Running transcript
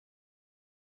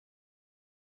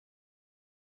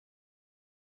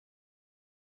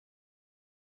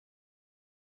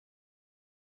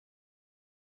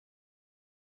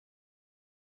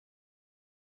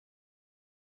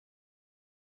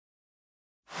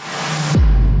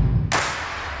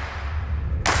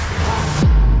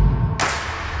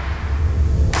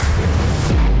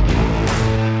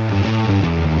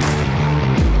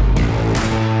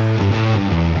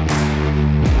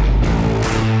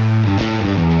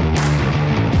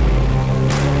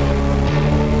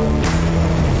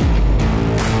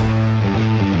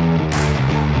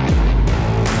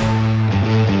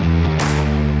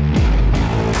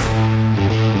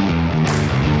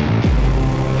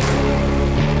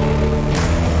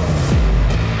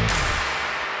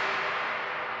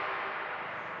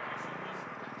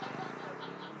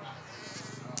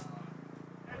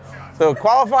So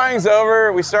qualifying's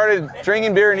over. We started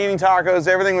drinking beer and eating tacos.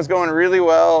 Everything was going really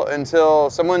well until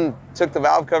someone took the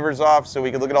valve covers off so we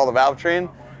could look at all the valve train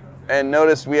and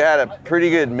noticed we had a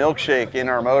pretty good milkshake in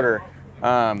our motor.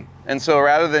 And so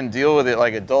rather than deal with it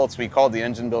like adults, we called the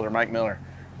engine builder, Mike Miller.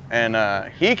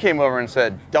 And he came over and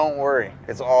said, don't worry,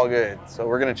 it's all good. So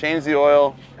we're gonna change the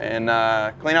oil and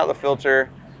clean out the filter,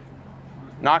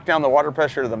 knock down the water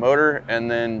pressure of the motor,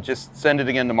 and then just send it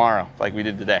again tomorrow like we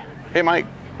did today. Hey, Mike.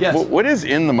 Yes. What is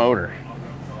in the motor?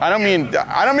 I don't mean the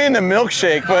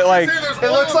milkshake, but like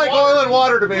it looks like oil and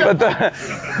water to me. But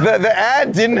the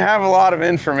ad didn't have a lot of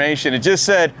information. It just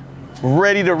said,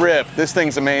 "Ready to rip." This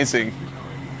thing's amazing.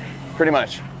 Pretty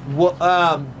much. Well,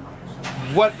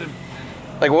 what?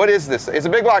 Like, what is this? It's a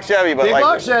Big-Block Chevy, but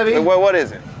Big-Block Chevy. What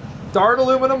is it? Dart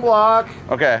aluminum block.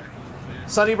 Okay.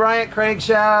 Sonny Bryant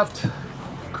crankshaft.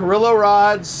 Carrillo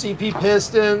rods. CP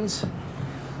pistons.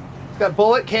 Got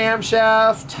bullet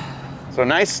camshaft. So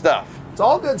nice stuff. It's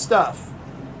all good stuff.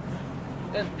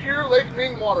 And pure Lake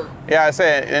Ming water. Yeah, I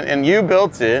say it. And you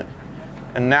built it,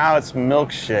 and now it's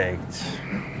milkshaked.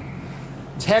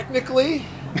 Technically,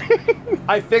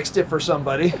 I fixed it for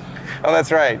somebody. Oh,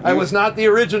 that's right. I was not the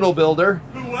original builder.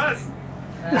 Who was?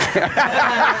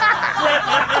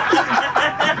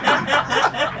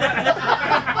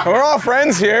 We're all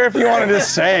friends here, if you want to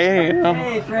just say. You know.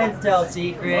 Hey, friends tell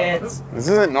secrets. This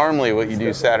isn't normally what you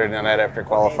do Saturday night after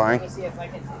qualifying,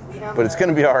 but it's going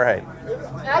to be all right.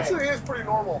 Actually, it is pretty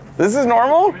normal. This is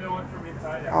normal?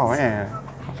 Oh, man.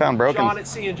 I found broken. Sean at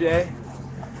C&J.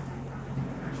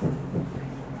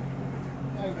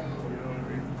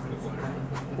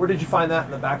 Where did you find that?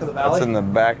 In the back of the valley? That's in the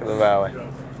back of the valley.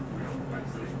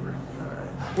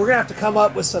 We're going to have to come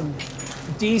up with some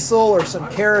diesel or some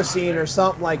kerosene or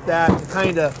something like that to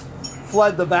kind of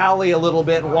flood the valley a little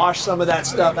bit and wash some of that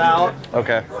stuff out.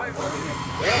 Okay.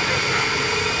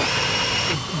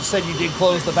 You said you did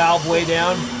close the valve way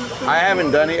down? I haven't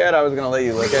done it yet. I was going to let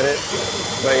you look at it.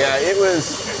 But yeah, it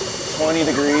was 20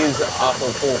 degrees off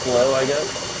of full flow, I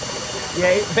guess.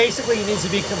 Yeah, basically it needs to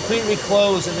be completely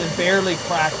closed and then barely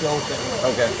cracked open.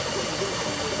 Okay.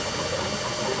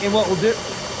 And what we'll do,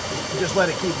 just let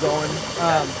it keep going.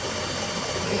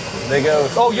 They go.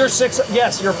 Oh, you're six.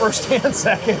 Yes, you're first and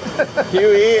second.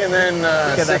 QE and then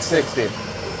Okay, that's 660.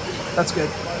 That's good.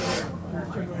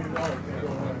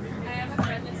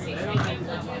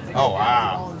 Oh,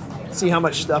 wow. See how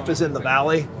much stuff is in the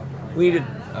valley? We need to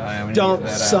Yeah, we dump need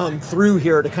to get that some through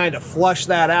here to kind of flush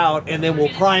that out, and then we'll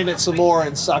prime it some more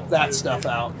and suck that stuff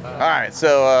out. All right,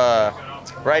 so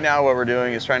right now what we're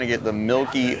doing is trying to get the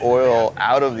milky oil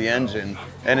out of the engine,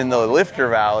 and in the lifter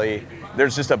valley,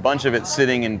 there's just a bunch of it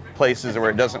sitting in places where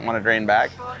it doesn't want to drain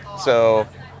back. So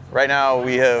right now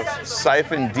we have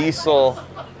siphoned diesel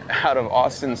out of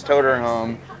Austin's toter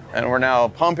home, and we're now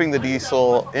pumping the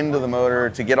diesel into the motor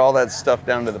to get all that stuff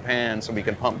down to the pan so we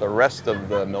can pump the rest of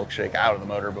the milkshake out of the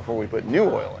motor before we put new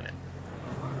oil in it.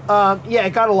 Yeah,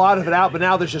 it got a lot of it out, but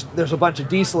now there's a bunch of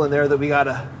diesel in there that we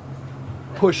gotta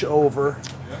push over.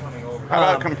 How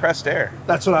about compressed air?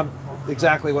 That's what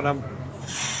exactly what I'm.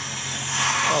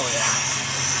 Oh yeah.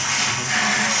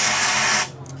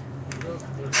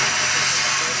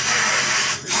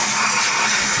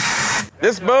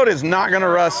 This boat is not gonna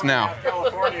rust now.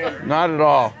 Not at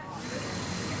all.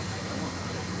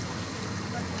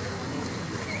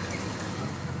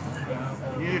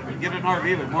 You can get an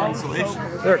RV with more insulation.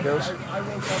 There it goes.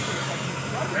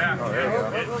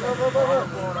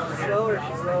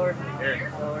 Slower.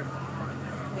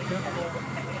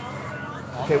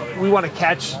 Okay, we want to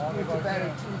catch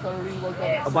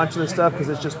a bunch of the stuff because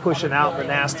it's just pushing out the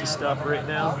nasty stuff right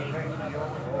now.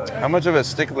 How much of a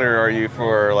stickler are you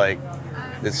for, like,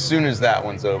 as soon as that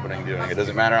one's opening doing it? Does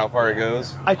it matter how far it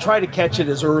goes? I try to catch it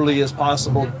as early as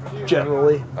possible,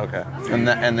 generally. Okay. And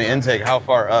the intake, how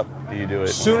far up do you do it?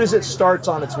 As soon as it starts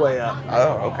on its way up.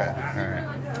 Oh, okay. All right.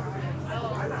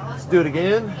 Let's do it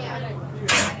again.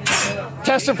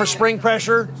 Testing for spring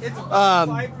pressure.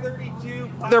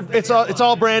 It's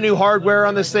all brand new hardware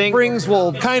on this thing. Springs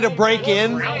will kind of break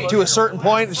in to a certain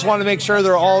point. Just want to make sure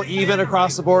they're all even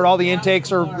across the board. All the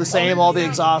intakes are the same. All the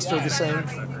exhausts are the same.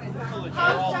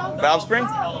 Valve spring?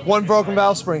 One broken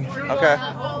valve spring. Okay.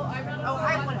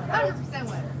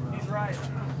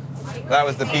 That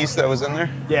was the piece that was in there?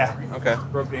 Yeah. Okay.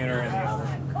 Broke the inner and the outer.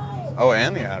 Oh,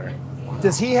 and the outer.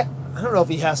 Does he? I don't know if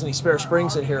he has any spare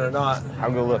springs in here or not.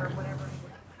 I'll go look.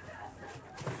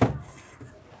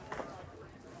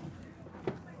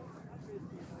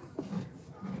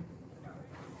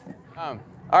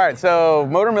 All right, so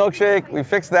motor milkshake, we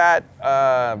fixed that.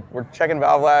 We're checking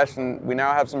valve lash, and we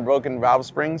now have some broken valve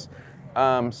springs.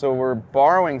 So we're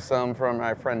borrowing some from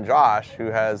my friend Josh, who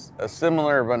has a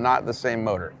similar but not the same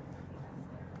motor.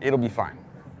 It'll be fine.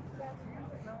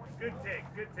 Good take,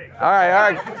 good take. All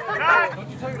right.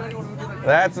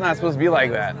 That's not supposed to be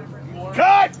like that.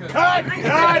 Cut!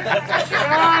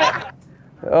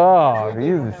 Oh,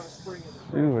 these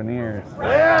souvenirs.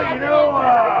 Well, you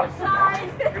know,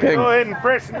 go ahead and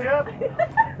freshen it up.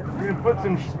 We're gonna put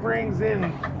some springs in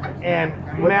and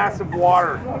massive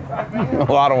water. A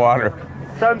lot of water.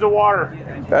 Tons of water.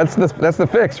 That's the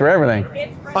fix for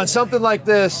everything. On something like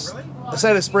this, a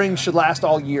set of springs should last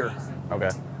all year. Okay.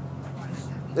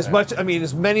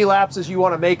 As many laps as you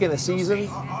want to make in a season,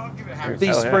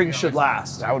 these springs should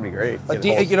last. That would be great.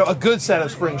 A good set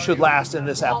of springs should last in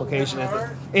this application at the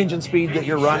engine speed that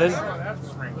you're running.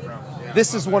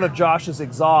 This is one of Josh's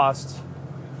exhausts.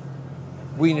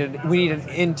 We need an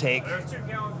intake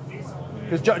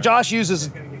because Josh uses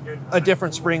a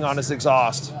different spring on his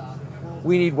exhaust.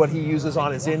 We need what he uses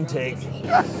on his intake.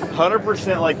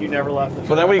 100% like you never left.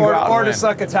 Well, then we go out Or and to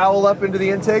suck a towel up into the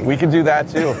intake. we can do that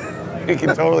too. We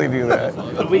can totally do that.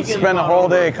 We can spend a whole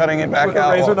day cutting it back With a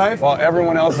out razor knife? while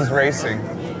everyone else is racing.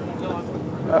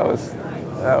 That was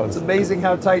It's amazing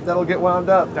how tight that'll get wound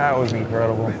up. that was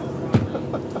incredible.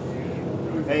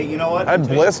 Hey, you know what? I had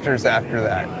blisters after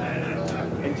that.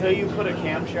 Until you put a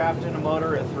camshaft in a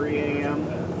motor at 3 a.m.,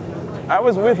 I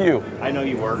was with you. I know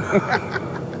you were.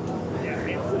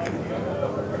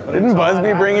 Didn't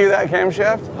Busby bring you that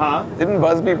camshaft? Huh? Didn't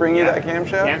Busby bring you that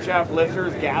camshaft? Camshaft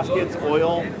lifters, gaskets,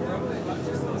 oil.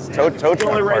 Tow It's the only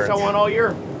truck race I parts. won all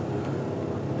year.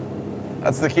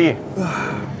 That's the key.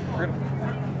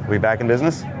 We back in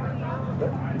business?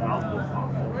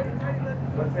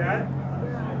 What's that?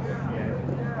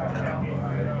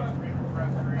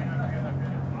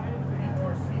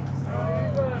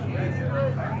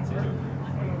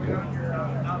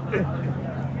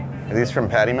 Are these from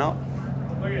Patty Melt?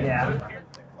 Yeah.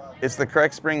 It's the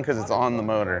correct spring because it's on the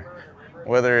motor.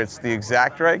 Whether it's the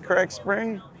exact right correct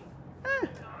spring,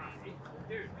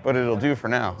 but it'll do for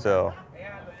now. So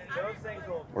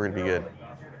we're gonna be good.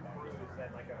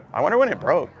 I wonder when it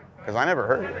broke because I never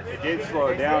heard it. It did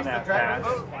slow down that pass.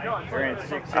 Ran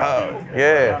 660. Oh,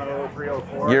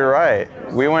 yeah. You're right.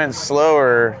 We went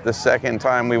slower the second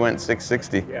time we went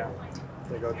 660. Yeah.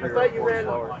 I thought you ran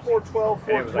 412,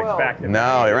 And it was like back to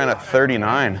No, it ran a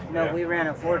 39. No, we ran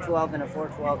a 412 and a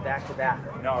 412 back to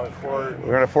back. No, it was We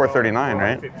ran a 439,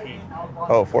 right? 415.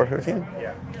 Oh, 415?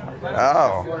 Yeah.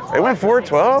 Oh, it went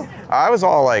 412? I was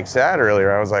all like sad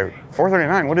earlier. I was like,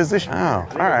 439, what is this? Oh,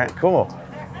 all right, cool.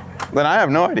 Then I have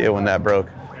no idea when that broke.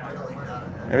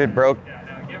 Maybe it broke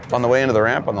on the way into the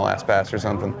ramp on the last pass or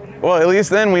something. Well, at least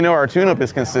then we know our tune-up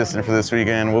is consistent for this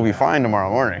weekend. We'll be fine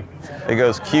tomorrow morning. It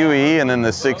goes QE and then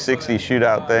the 660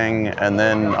 shootout thing and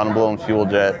then unblown fuel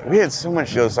jet. We had so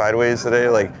much go sideways today.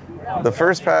 Like the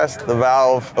first pass, the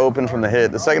valve opened from the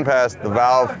hit. The second pass, the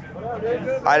valve,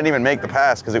 I didn't even make the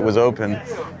pass because it was open.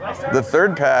 The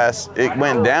third pass, it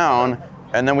went down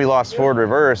and then we lost forward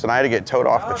reverse and I had to get towed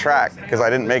off the track because I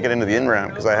didn't make it into the in-ramp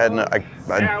because I had no,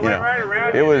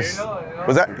 it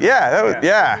was that, yeah, that was,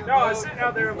 yeah. No, I was sitting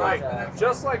out there like,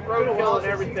 just like roadkill and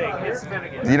everything, it's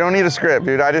Finnegan. You don't need a script,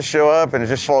 dude. I just show up and it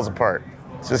just falls apart.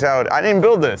 It's just how I didn't even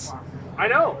build this. I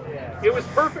know. It was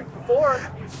perfect before.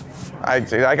 I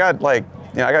got like,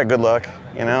 I got good luck,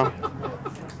 you know?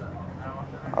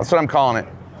 That's what I'm calling it.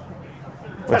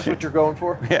 That's what you're going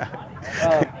for? Yeah.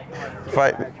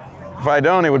 If I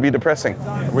don't, it would be depressing.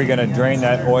 Are we gonna drain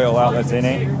that oil out that's in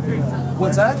it?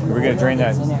 What's that? Are we gonna drain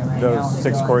those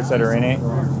 6 quarts that are in it,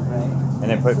 and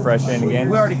then put fresh in again?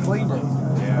 We already cleaned it.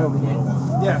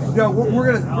 Yeah. No,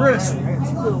 we're gonna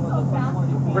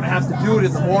have to do it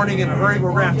in the morning in a hurry.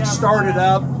 We're gonna have to start it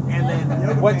up and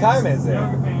then. What time is it?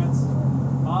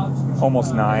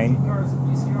 Almost 9.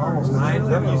 Almost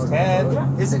 9. It's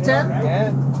 10. Is it 10?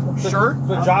 10. Sure.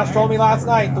 So Josh told me last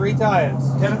night 3 times.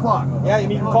 10 o'clock. Yeah, you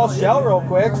can call Shell real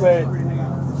quick, but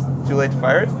Too late to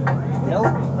fire it? No,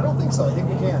 I don't think so. I think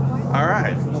we can. All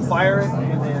right. We'll fire it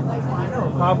and then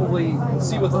probably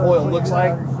see what the oil looks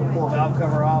like. Pull the valve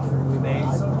cover off. We may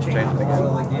change the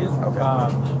oil again.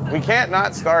 Okay. We can't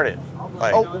not start it.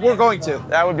 Like, Oh, we're going to.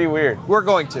 that would be weird. We're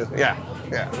going to. Yeah.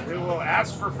 Yeah. We will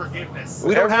ask for forgiveness.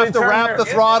 We don't Every have to turn wrap there- the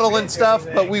throttle and stuff,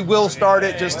 but we will start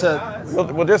it just to.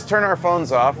 We'll just turn our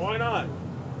phones off. Why not?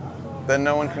 Then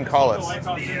no one can call us.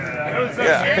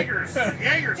 Yeah. Jaegers.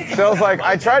 So it's like,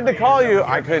 I tried to call you,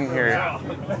 I couldn't hear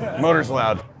you. Motor's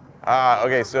loud.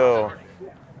 Okay, so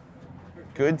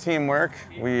good teamwork.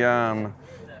 We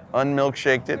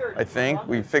unmilkshaked it, I think.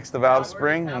 We fixed the valve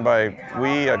spring, and by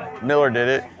we, Miller did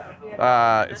it.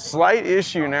 Slight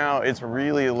issue now, it's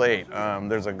really late.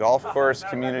 There's a golf course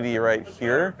community right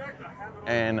here,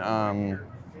 and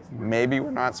maybe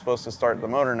we're not supposed to start the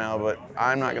motor now, but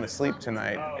I'm not going to sleep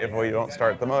tonight if we don't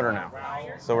start the motor now.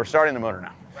 So we're starting the motor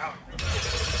now.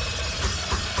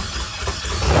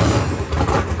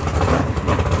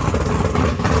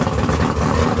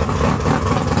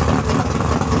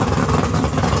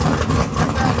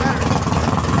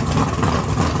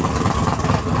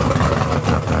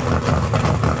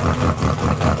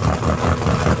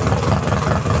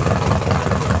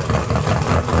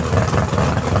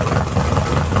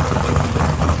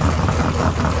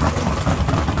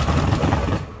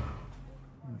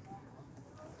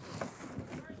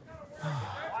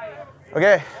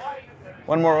 Okay,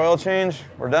 one more oil change,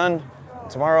 we're done.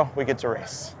 Tomorrow we get to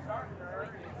race.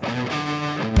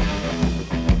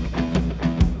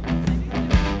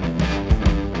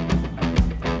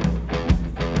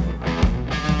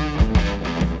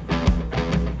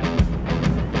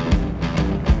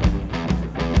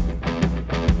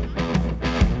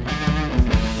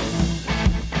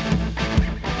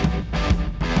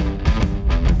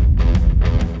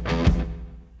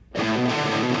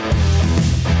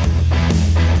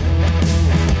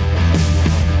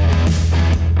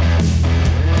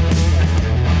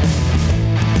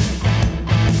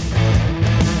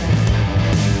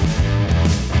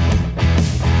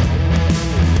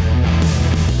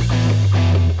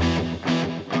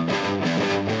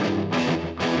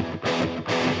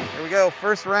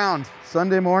 First round,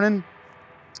 Sunday morning.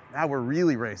 Now we're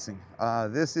really racing.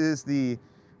 This is the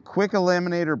quick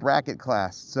eliminator bracket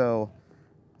class. So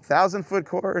 1,000-foot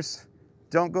course,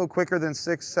 don't go quicker than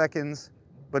 6 seconds,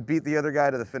 but beat the other guy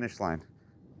to the finish line.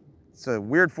 It's a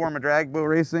weird form of drag boat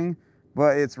racing,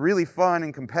 but it's really fun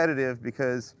and competitive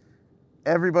because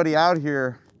everybody out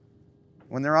here,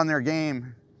 when they're on their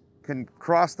game, can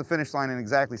cross the finish line in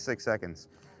exactly 6 seconds.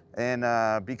 And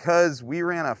because we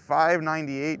ran a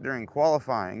 598 during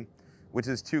qualifying, which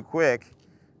is too quick,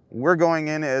 we're going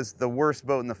in as the worst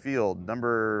boat in the field,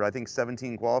 number, I think,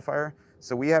 17 qualifier.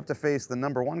 So we have to face the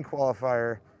 #1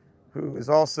 qualifier, who is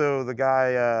also the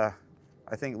guy,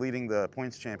 I think, leading the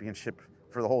points championship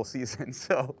for the whole season.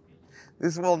 So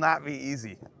this will not be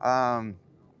easy. My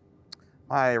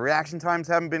reaction times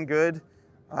haven't been good.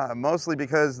 Mostly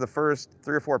because the first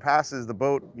 3 or 4 passes, the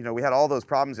boat, you know, we had all those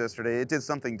problems yesterday. It did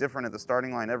something different at the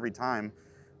starting line every time.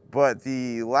 But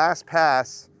the last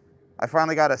pass, I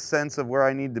finally got a sense of where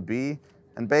I need to be.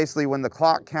 And basically when the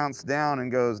clock counts down and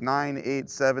goes 9, 8,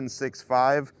 7, 6,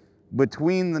 5,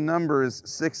 between the numbers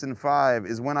 6 and 5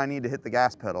 is when I need to hit the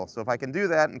gas pedal. So if I can do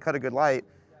that and cut a good light,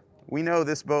 we know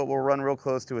this boat will run real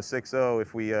close to a 6.0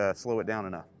 if we slow it down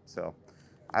enough. So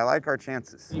I like our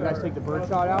chances. You guys take the bird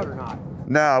shot out or not?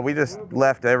 No, we just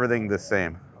left everything the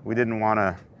same. We didn't want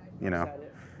to, you know,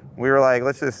 we were like,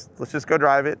 let's just go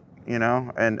drive it, you know,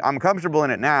 and I'm comfortable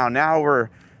in it now. Now we're,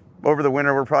 over the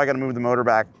winter, we're probably going to move the motor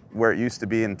back where it used to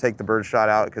be and take the bird shot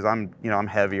out because I'm, you know, I'm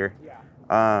heavier.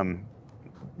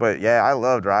 But yeah, I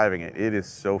love driving it. It is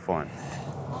so fun.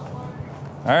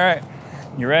 All right,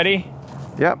 you ready?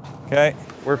 Yep. Okay.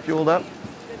 We're fueled up?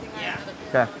 Yeah.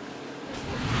 Okay.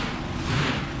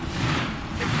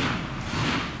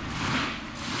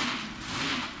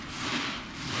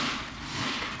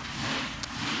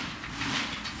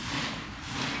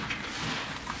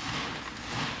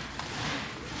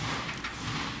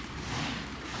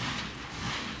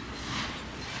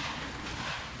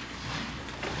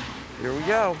 Here we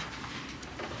go.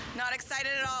 Not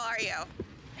excited at all, are you?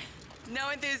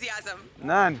 No enthusiasm.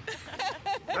 None.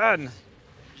 None.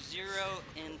 Zero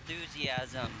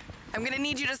enthusiasm. I'm gonna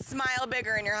need you to smile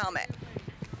bigger in your helmet.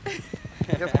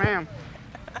 Yes, ma'am.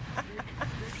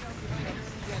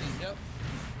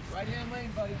 Right hand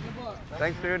lane, buddy. Good luck.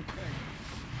 Thanks, dude.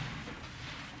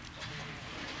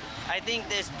 I think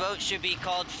this boat should be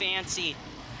called Fancy.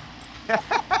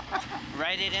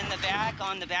 Write it in the back,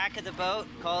 on the back of the boat.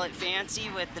 Call it Fancy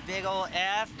with the big old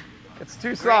F. It's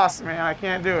too soft, man. I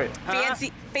can't do it.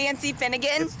 Fancy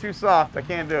Finnegan? It's too soft. I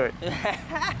can't do it.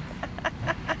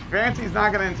 Fancy's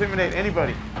not going to intimidate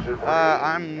anybody.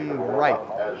 I'm right.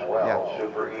 As well. Yeah.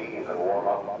 Super E and warm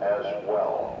up as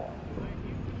well.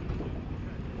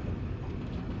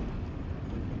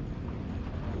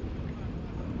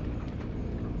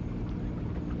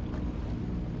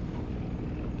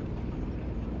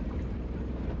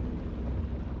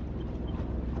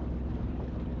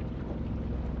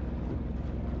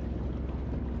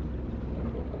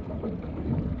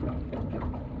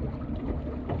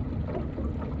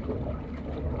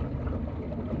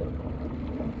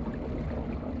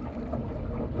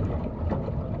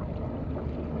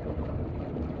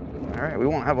 All right, we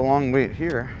won't have a long wait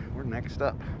here. We're next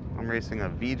up. I'm racing a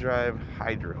V-Drive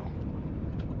Hydro,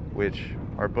 which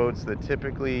are boats that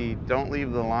typically don't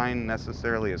leave the line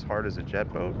necessarily as hard as a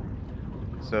jet boat.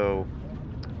 So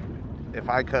if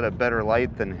I cut a better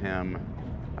light than him,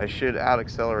 I should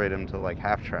out-accelerate him to like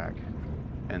half track.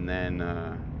 And then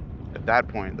at that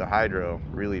point, the Hydro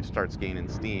really starts gaining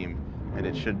steam and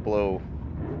it should blow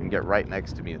and get right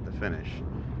next to me at the finish.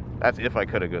 That's if I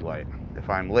cut a good light.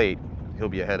 If I'm late, he'll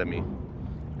be ahead of me.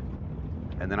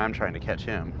 And then I'm trying to catch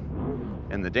him.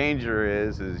 And the danger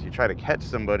is you try to catch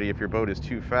somebody. If your boat is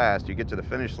too fast, you get to the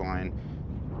finish line,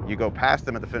 you go past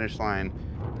them at the finish line,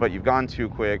 but you've gone too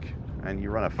quick and you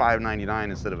run a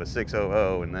 599 instead of a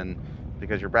 600, and then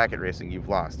because you're bracket racing, you've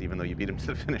lost, even though you beat them to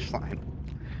the finish line.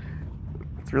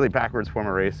 It's really backwards form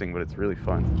of racing, but it's really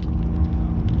fun.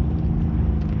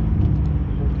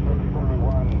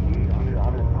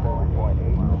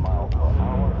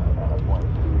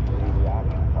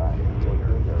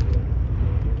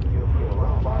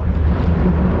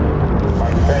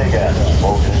 Finnegan,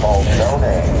 focus all no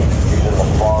name. He's in the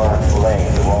far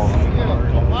lane. The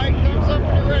light comes up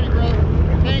when you're ready,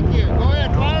 brother. Thank you. Go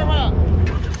ahead, fire him up.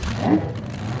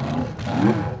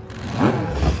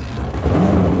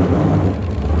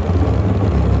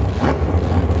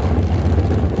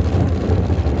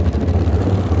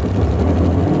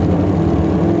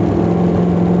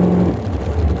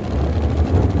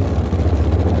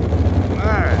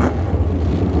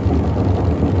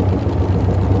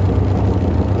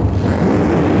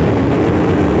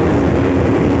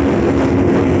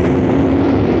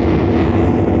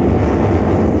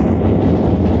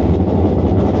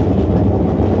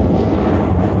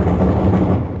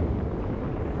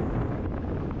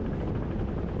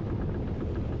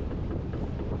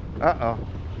 Uh-oh.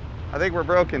 I think we're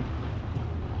broken.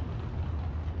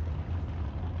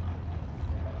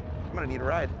 I'm gonna need a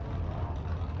ride.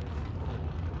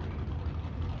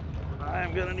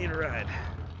 I'm gonna need a ride.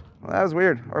 Well, that was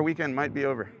weird. Our weekend might be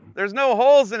over. There's no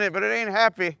holes in it, but it ain't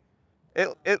happy.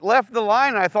 It left the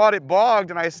line, and I thought it bogged,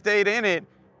 and I stayed in it,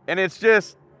 and it's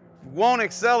just won't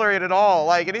accelerate at all.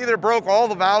 Like, it either broke all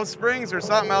the valve springs or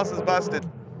something else is busted.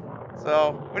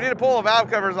 So we need to pull the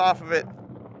valve covers off of it.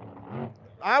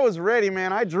 I was ready,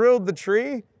 man. I drilled the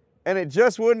tree and it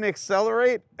just wouldn't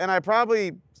accelerate, and I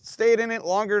probably stayed in it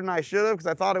longer than I should have because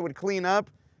I thought it would clean up,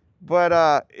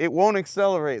 but it won't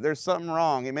accelerate. There's something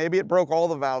wrong. Maybe it broke all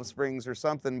the valve springs or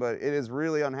something, but it is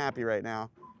really unhappy right now.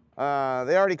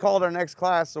 They already called our next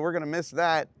class, so we're gonna miss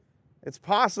that. It's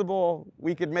possible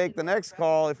we could make the next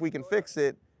call if we can fix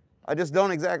it. I just don't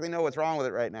exactly know what's wrong with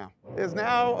it right now. It's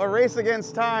now a race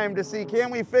against time to see, can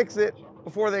we fix it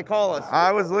before they call us?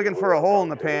 I was looking for a hole in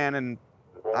the pan, and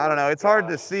I don't know, it's hard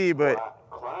to see, but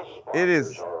it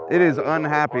is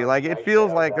unhappy. Like, it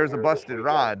feels like there's a busted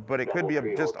rod, but it could be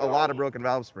just a lot of broken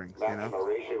valve springs, you know?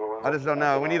 I just don't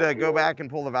know. We need to go back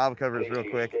and pull the valve covers real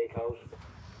quick.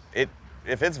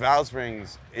 If it's valve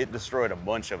springs, it destroyed a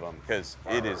bunch of them because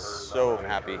it is so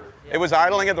unhappy. It was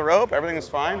idling at the rope, everything was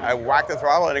fine. I whacked the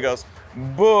throttle and it goes,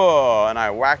 boo, and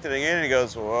I whacked it again and it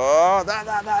goes, whoa, da,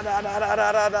 da, da, da, da, da,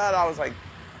 da, da, da. I was like,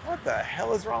 what the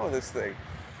hell is wrong with this thing?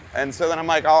 And so then I'm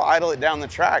like, I'll idle it down the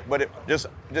track, but it just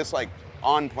like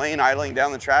on plane idling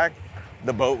down the track,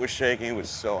 the boat was shaking. It was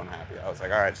so unhappy. I was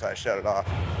like, all right, so I shut it off.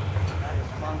 That was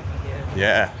funky, dude.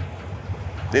 Yeah.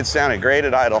 It sounded great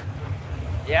at idle.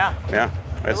 Yeah. Yeah.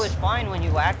 It was fine when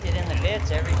you whacked it in the bits.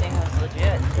 Everything was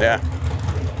legit. Yeah.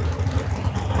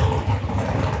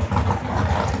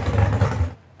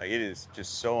 Like, it is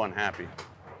just so unhappy.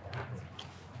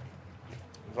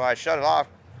 So I shut it off.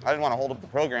 I didn't want to hold up the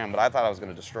program, but I thought I was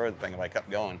going to destroy the thing if I kept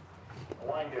going.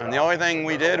 And the only thing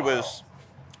we did was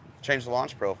change the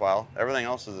launch profile. Everything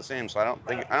else is the same, so I don't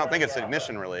think it's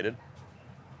ignition related.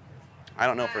 I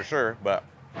don't know for sure, but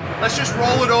let's just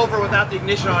roll it over without the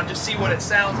ignition on, just see what it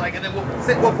sounds like, and then we'll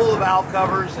pull the valve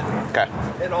covers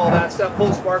and all that stuff. Pull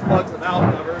the spark plugs and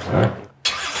valve covers.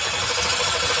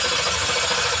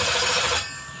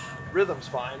 Rhythm's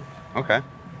fine. Okay.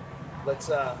 Let's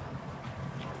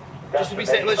just to be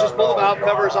safe, let's just pull the valve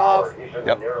covers off.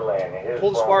 Yep.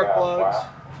 Pull the spark plugs.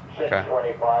 Okay. You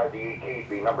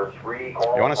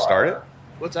want to start it?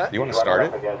 What's that? You want to start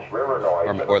it?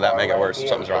 Or that make it worse if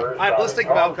something's wrong? All right, let's take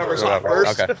the valve covers off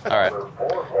first. Okay, all right.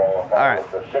 All right,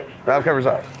 valve covers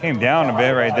off. Came down a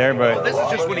bit right there, but... This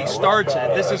is just when he starts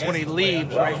it. This is when he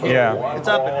leaves right here. Yeah. It's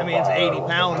up, I mean, it's 80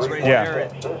 pounds right there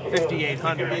at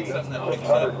 5,800.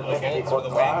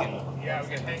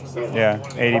 Yeah,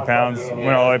 80 pounds.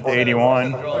 Went all the way up to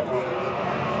 81.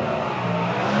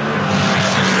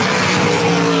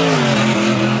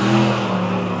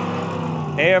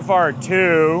 AFR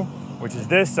 2, which is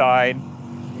this side,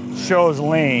 shows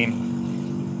lane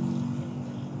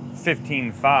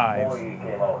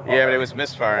 15.5. Yeah, but it was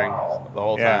misfiring the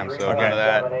whole time, so okay. none of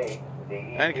that.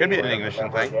 And it could be an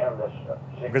ignition thing.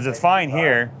 Because it's fine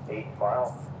here.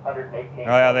 Oh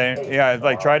yeah, it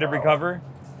like tried to recover.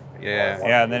 Yeah.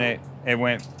 Yeah, and then it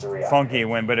went funky,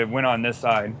 but it went on this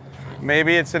side.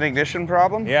 Maybe it's an ignition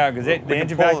problem? Yeah, because the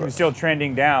engine vacuum is still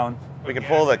trending down. We could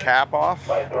pull the cap off,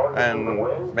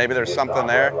 and maybe there's something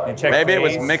there. Maybe it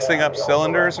was mixing up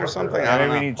cylinders or something. I don't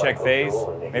know. Maybe we need to check phase.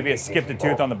 Maybe it skipped a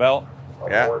tooth on the belt.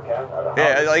 Yeah.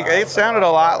 Yeah, like it sounded a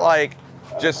lot like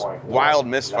just wild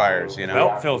misfires, you know?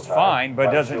 Belt feels fine, but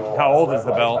doesn't. How old is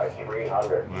the belt? I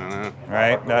don't know.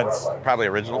 Right, that's probably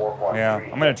original. Yeah,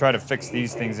 I'm gonna try to fix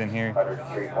these things in here.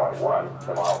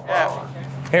 Yeah.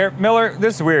 Here, Miller,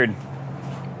 this is weird.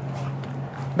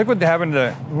 Look what happened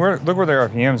to look where their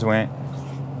RPMs went.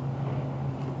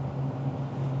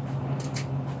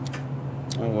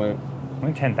 Oh wait.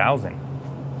 Only 10,000.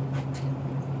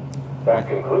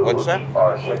 What'd you say?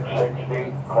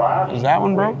 Is that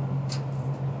one broke?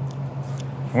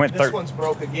 It went This one's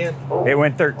broke again. It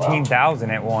went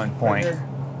 13,000 at one point. Right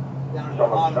down at the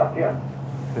bottom.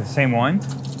 The same one?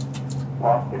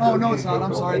 Oh no, it's not.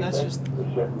 I'm sorry. That's just. You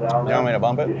want me to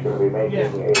bump it? Yeah.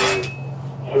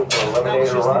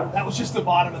 That was just the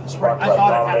bottom of the spring. I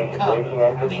thought it had a cup,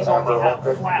 and these only have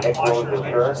flat washers.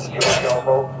 I just see it.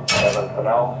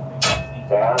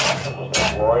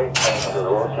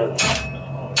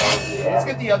 Let's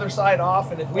get the other side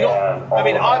off, and if we don't, I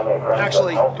mean,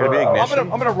 actually, Could it be ignition?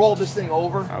 I'm gonna roll this thing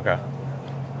over. Okay.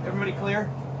 Everybody clear?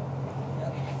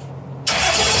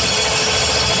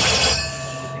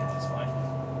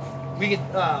 We can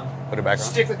put it back on.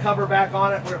 Stick the cover back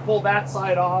on it. We're gonna pull that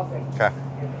side off. And Okay.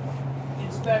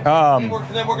 inspect. And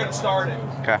then we're gonna start it.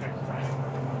 Okay.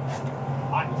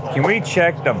 Can we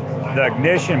check the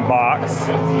ignition box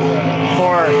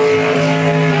for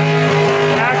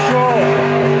actual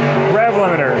rev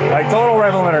limiter, like total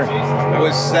rev limiter? It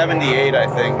was 78, I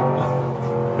think.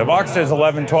 The box says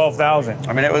 11, 12,000.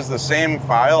 I mean, it was the same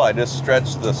file. I just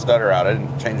stretched the stutter out. I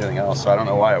didn't change anything else, so I don't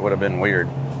know why it would have been weird.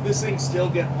 This thing's still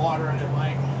getting water in it,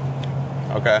 Mike.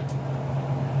 Okay.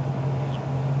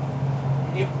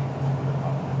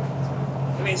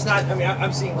 I mean, it's not. I mean,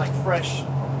 I'm seeing like fresh,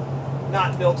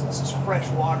 not milk. This is fresh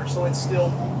water, so it's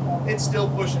still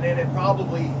pushing in. It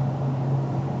probably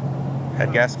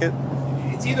Head gasket?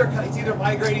 it's either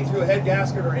migrating through a head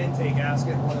gasket or intake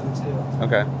gasket, one of the two.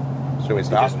 Okay. Should we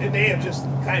stop? It may have just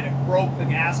kind of broke the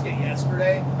gasket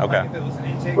yesterday. Okay. Like if it was an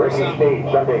intake or something.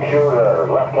 Sunday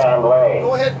shooter, left-hand lane.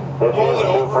 Go ahead and roll it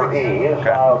over again. Is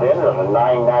dialed in as a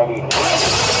 990.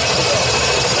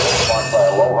 Sponsored by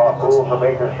Aloha Pools of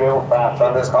Bakersfield, fast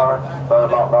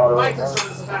undercar. My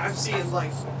concern is that I'm seeing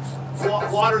like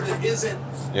water that isn't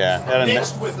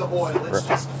mixed with the oil. It's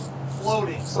just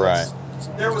floating. So Right.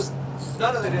 There was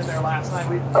none of it in there last night.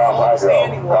 We Cop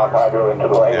standing water. hydro into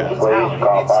the lanes, please.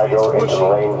 Cop hydro into the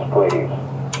lanes, please.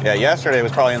 Yeah, yesterday it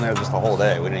was probably in there just the whole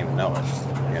day. We didn't even know it.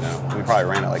 You know, we probably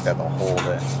ran it like that the whole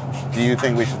day. Do you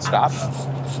think we should stop? I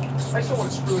just don't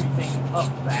want to screw anything up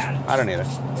bad. I don't either.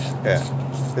 Yeah.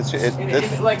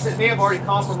 Like I said, it may have already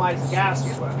compromised the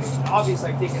gasket, but I mean,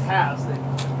 obviously I think it has. That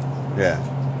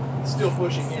it's still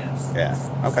pushing in. Yeah.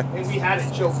 Okay. And we had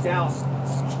it choked down.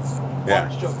 Yeah.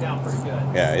 Water's choked down pretty good.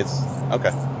 Yeah, it's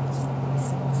okay.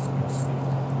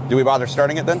 Do we bother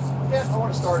starting it then? Yeah, I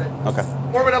want to start it. Okay.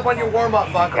 Warm it up on your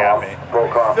warm-up bucket.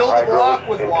 Fill the block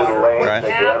with water. Put the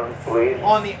cap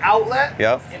on the outlet.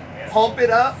 Yep. And pump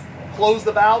it up. Close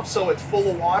the valve so it's full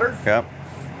of water. Yep.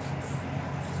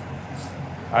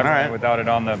 I ran it without it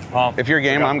on the pump. If you're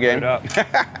game, I'm game.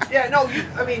 Yeah, no,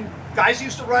 I mean, guys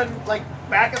used to run, like,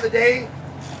 back in the day,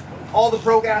 all the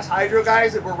Pro Gas Hydro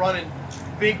guys that were running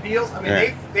big deals, I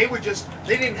mean, they would just,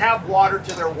 they didn't have water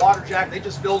to their water jack. They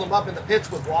just filled them up in the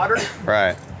pits with water.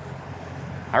 Right.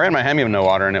 I ran my Hemi with no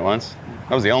water in it once.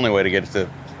 That was the only way to get it to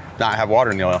not have water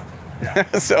in the oil. Yeah.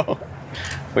 So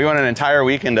we went an entire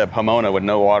weekend to Pomona with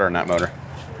no water in that motor.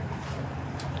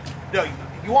 No,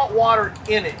 you want water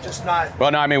in it, just not.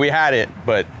 Well, no, I mean, we had it,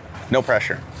 but no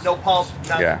pressure. No pump,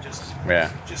 nothing,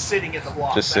 just sitting in the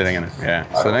block. Just sitting in it, yeah.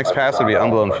 So the next pass would be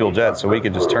unblown fuel jet, so we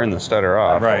could just turn the stutter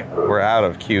off. Right. We're out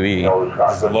of QE.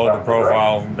 Just load the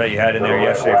profile that you had in there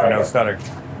yesterday for no stutter.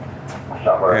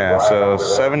 Yeah, so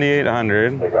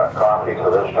 7,800. They got coffee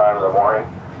for this time of the morning.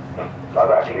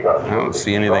 I've actually got. I don't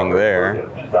see anything there.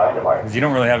 Because you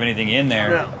don't really have anything in there.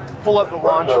 No. Pull up the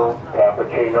launch.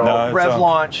 No, Rev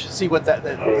launch. See what that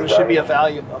there should be a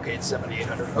value. Okay, it's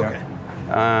 7,800. Okay.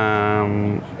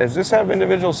 Does this have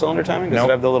individual cylinder timing? Does Nope.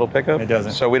 it have the little pickup? It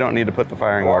doesn't. So we don't need to put the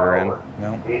firing order in.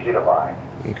 No. Easy to find.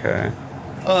 Okay.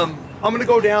 I'm gonna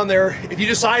go down there. If you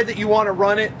decide that you want to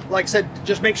run it, like I said,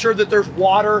 just make sure that there's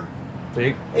water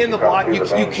See? in the block.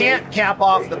 You can't cap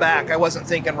off the back. I wasn't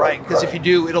thinking right, because if you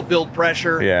do, it'll build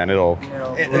pressure. Yeah, and it'll.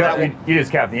 And that will, You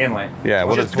just cap the inlet. Yeah,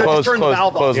 we'll Just just close turn the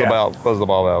valve off. the Yeah. valve, close the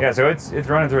ball valve. Yeah, so it's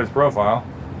running through its profile.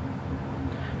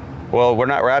 Well, we're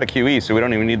out of QE, so we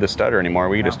don't even need the stutter anymore.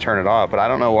 We can just turn it off. But I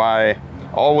don't know why.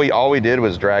 All we did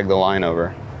was drag the line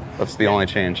over. That's the only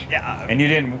change. yeah. And you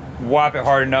didn't whop it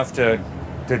hard enough to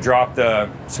drop the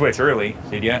switch early,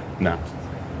 did you? No.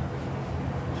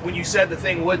 When you said the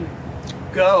thing wouldn't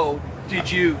go,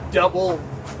 did you double?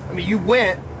 I mean, you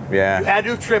went. Yeah. You had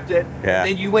to have tripped it. Yeah. And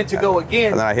then you went to go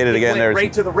again. And then I hit it again. Went There's-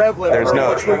 right to the rev limiter, there's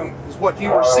no- which is what you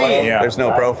were seeing. Yeah. There's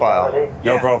no profile.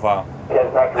 No Yeah. profile.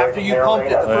 After you pumped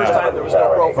it the first time, there was no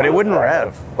profile. But it wouldn't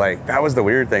rev. Like, that was the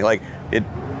weird thing. Like, it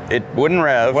wouldn't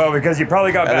rev. Well, because you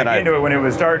probably got And back then into it when it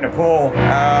was starting to pull.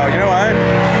 You know what?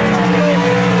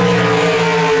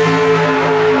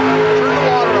 Turn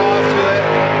the water off to it.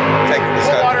 Take the Put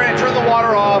stutter, water in, turn the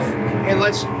water off, and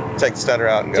let's take the stutter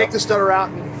out and go. take the stutter out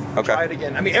and Okay. try it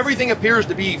again. I mean, everything appears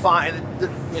to be fine,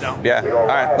 you know. Yeah. All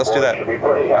right, let's do that.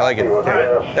 I like it.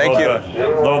 Thank you.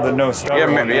 Load the no stutter.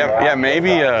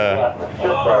 Maybe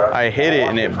I hit it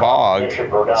and it bogged,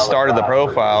 started the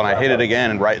profile, and I hit it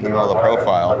again and right in the middle of the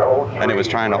profile, and it was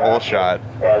trying to hole shot.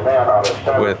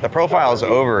 With the profile's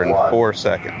over in 4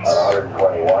 seconds.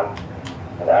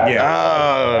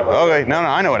 Yeah. Oh, okay. No,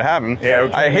 I know what happened. Yeah,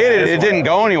 okay. I hit it, it didn't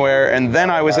go anywhere, and then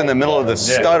I was in the middle of the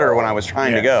stutter when I was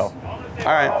trying to go. All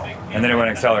right. And then it went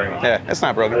accelerate. Yeah, it's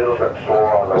not broken. It's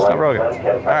not broken.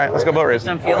 All right, let's go boat racing.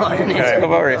 I'm feeling it. Let's go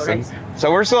boat racing.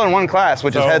 So we're still in one class,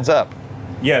 which is heads up.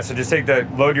 Yeah, so just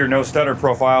load your no stutter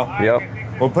profile.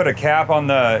 Yep. We'll put a cap on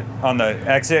the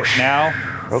exit now.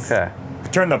 Okay.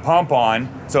 Turn the pump on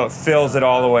so it fills it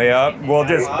all the way up. We'll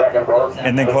just,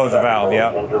 and then close the valve,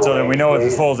 yeah. So that we know it's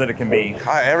as full as it can be.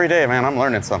 Every day, man, I'm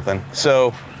learning something.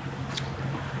 So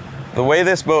the way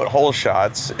this boat hole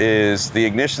shots is the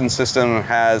ignition system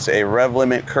has a rev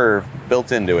limit curve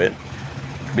built into it,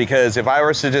 because if I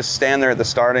was to just stand there at the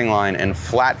starting line and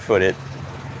flat foot it,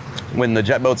 when the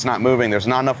jet boat's not moving, there's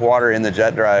not enough water in the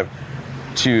jet drive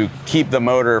to keep the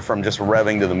motor from just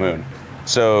revving to the moon.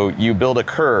 So you build a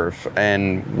curve,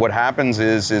 and what happens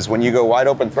is when you go wide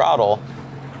open throttle,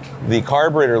 the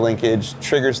carburetor linkage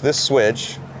triggers this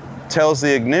switch, tells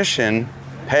the ignition,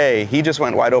 hey, he just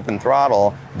went wide open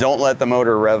throttle, don't let the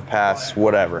motor rev past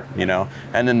whatever, you know?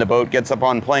 And then the boat gets up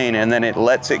on plane, and then it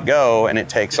lets it go and it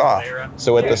takes off.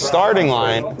 So at the starting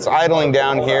line, it's idling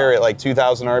down here at like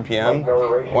 2,000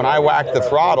 RPM. When I whack the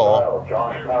throttle,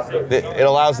 it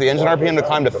allows the engine RPM to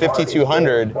climb to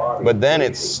 5,200, but then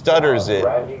it stutters it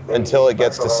until it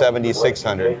gets to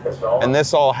 7,600. And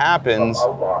this all happens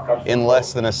in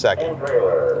less than a second.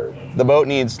 The boat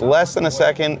needs less than a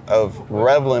second of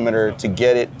rev limiter to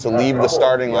get it to leave the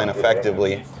starting line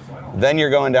effectively. Then you're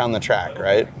going down the track,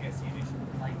 right?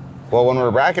 Well, when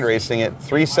we're bracket racing it,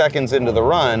 3 seconds into the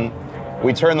run,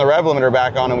 we turn the rev limiter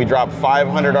back on and we drop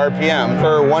 500 RPM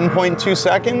for 1.2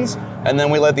 seconds, and then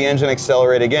we let the engine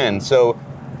accelerate again. So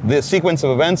the sequence of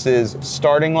events is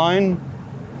starting line,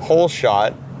 hole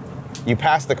shot, you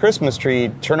pass the Christmas tree,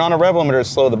 turn on a rev limiter to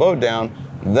slow the boat down,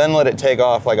 then let it take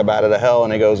off like a bat out of hell,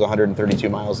 and it goes 132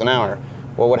 miles an hour.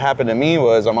 Well, what happened to me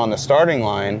was I'm on the starting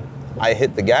line, I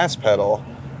hit the gas pedal,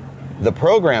 the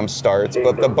program starts,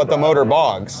 but the motor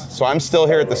bogs. So I'm still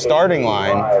here at the starting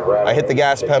line, I hit the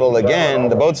gas pedal again,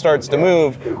 the boat starts to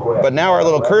move, but now our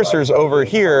little cursor's over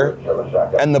here,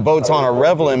 and the boat's on a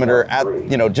rev limiter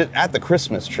at the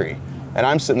Christmas tree. And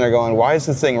I'm sitting there going, why is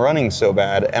this thing running so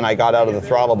bad? And I got out of the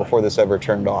throttle before this ever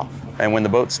turned off. And when the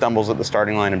boat stumbles at the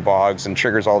starting line and bogs and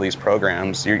triggers all these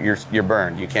programs, you're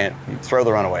burned. You can't throw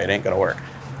the runaway. It ain't gonna work.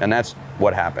 And that's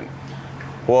what happened.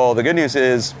 Well, the good news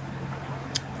is,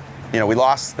 we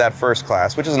lost that first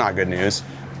class, which is not good news.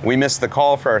 We missed the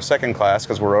call for our second class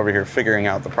because we're over here figuring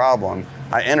out the problem.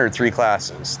 I entered 3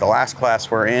 classes. The last class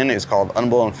we're in is called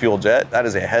unblown fuel jet. That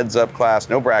is a heads up class,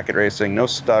 no bracket racing, no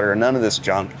stutter, none of this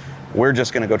junk. We're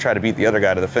just gonna go try to beat the other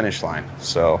guy to the finish line.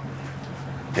 So,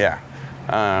 yeah.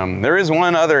 There is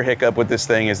one other hiccup with this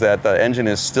thing, is that the engine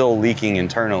is still leaking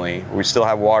internally. We still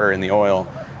have water in the oil.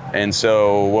 And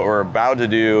so what we're about to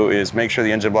do is make sure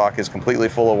the engine block is completely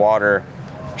full of water,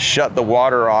 shut the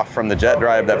water off from the jet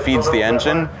drive that feeds the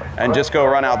engine, and just go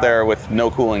run out there with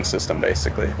no cooling system,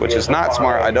 basically, which is not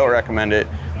smart. I don't recommend it.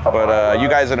 But you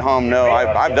guys at home know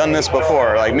I've done this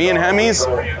before. Like me and Hemis,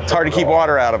 it's hard to keep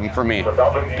water out of them for me.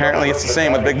 Apparently it's the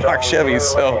same with Big-Block Chevys,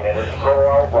 so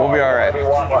we'll be all right.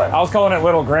 I was calling it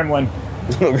Little Gremlin.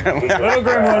 Little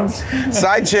Gremlins.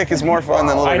 Side chick is more fun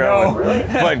than Little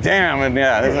Gremlin. But damn, and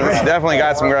yeah, it's definitely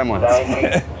got some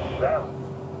gremlins.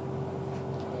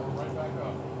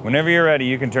 Whenever you're ready,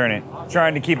 you can turn it.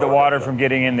 Trying to keep the water from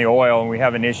getting in the oil, and we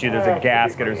have an issue. There's a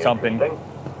gasket or something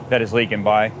that is leaking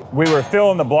by. We were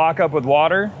filling the block up with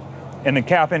water and then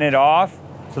capping it off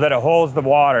so that it holds the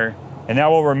water. And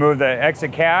now we'll remove the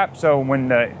exit cap, so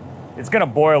when it's gonna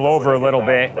boil over a little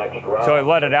bit, so it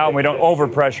let it out and we don't over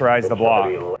pressurize the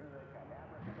block.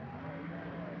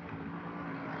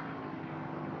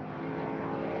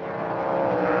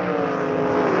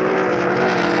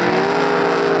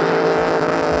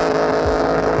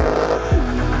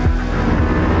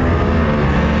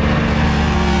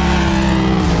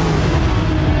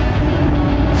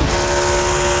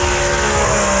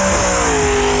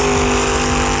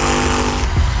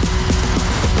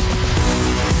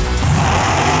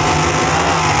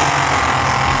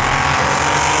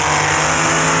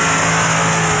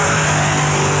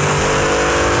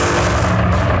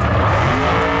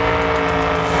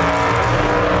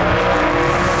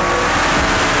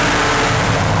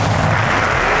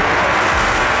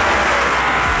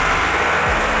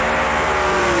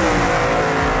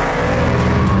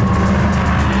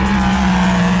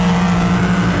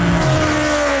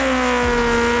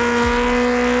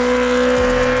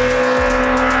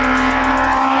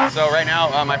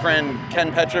 My friend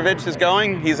Ken Petrovich is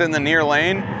going. He's in the near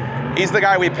lane. He's the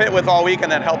guy we pit with all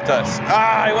weekend that helped us.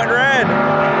 Ah, he went red.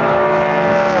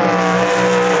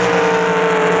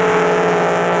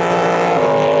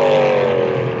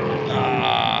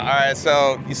 All right,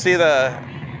 so you see the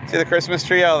Christmas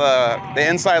tree? How the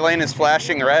inside lane is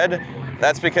flashing red?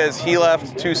 That's because he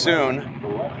left too soon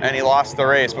and he lost the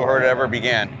race before it ever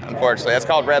began, unfortunately. That's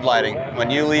called red lighting. When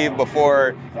you leave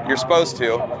before you're supposed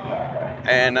to,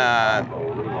 and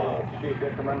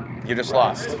you just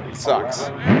lost. It sucks.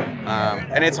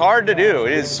 And it's hard to do.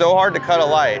 It is so hard to cut a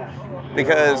light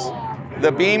because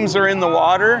the beams are in the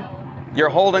water. You're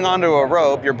holding onto a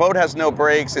rope. Your boat has no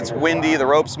brakes. It's windy. The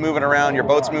rope's moving around. Your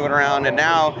boat's moving around. And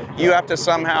now you have to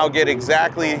somehow get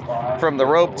exactly from the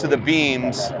rope to the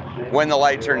beams when the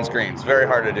light turns green. It's very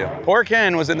hard to do. Poor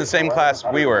Ken was in the same class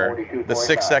we were, the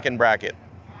 6-second bracket.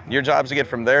 Your job's to get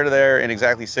from there to there in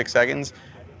exactly 6 seconds.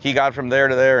 He got from there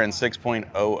to there in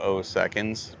 6.00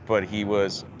 seconds, but he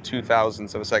was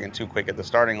 0.02 of a second too quick at the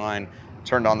starting line,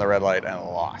 turned on the red light, and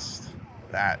lost.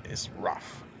 That is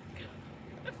rough.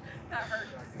 That hurts.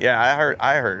 Yeah,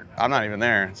 I hurt. I'm not even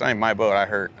there. It's not even my boat, I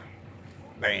hurt.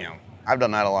 Damn. I've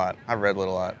done that a lot. I've red lit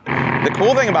a lot. The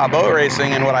cool thing about boat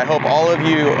racing, and what I hope all of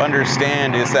you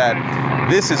understand, is that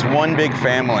this is one big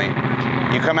family.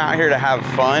 You come out here to have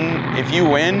fun. If you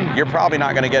win, you're probably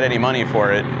not gonna get any money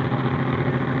for it.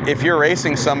 If you're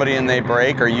racing somebody and they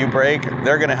break or you break,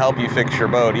 they're gonna help you fix your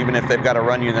boat, even if they've got to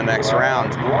run you the next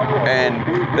round.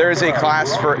 And there is a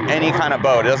class for any kind of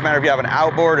boat. It doesn't matter if you have an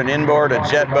outboard, an inboard, a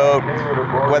jet boat,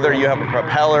 whether you have a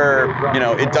propeller, you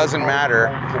know, it doesn't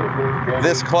matter.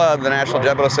 This club, the National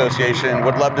Jet Boat Association,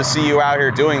 would love to see you out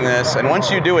here doing this. And once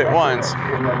you do it once,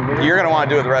 you're gonna wanna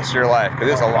do it the rest of your life,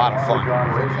 because it's a lot of fun.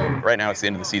 Right now it's the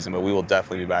end of the season, but we will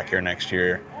definitely be back here next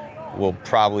year. We'll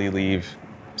probably leave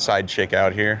Side Chick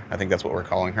out here. I think that's what we're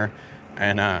calling her.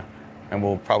 And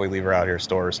we'll probably leave her out here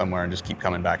store or somewhere and just keep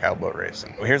coming back out boat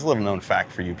racing. Well, here's a little known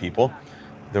fact for you people.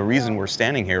 The reason we're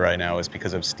standing here right now is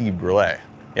because of Steve Brule.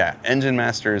 Yeah, Engine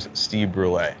Masters Steve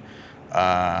Brule.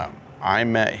 I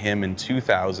met him in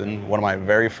 2000. One of my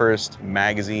very first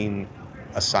magazine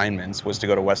assignments was to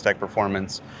go to West Tech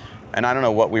Performance. And I don't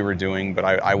know what we were doing, but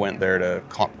I went there to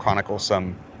chronicle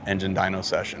some engine dyno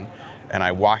session. And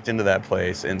I walked into that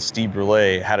place and Steve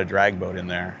Brule had a drag boat in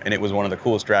there. And it was one of the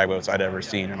coolest drag boats I'd ever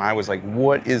seen. And I was like,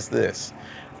 what is this?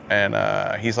 And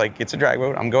he's like, it's a drag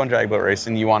boat. I'm going drag boat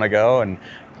racing. You want to go? And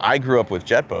I grew up with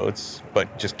jet boats,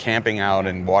 but just camping out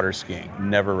and water skiing,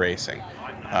 never racing.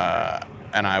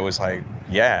 And I was like,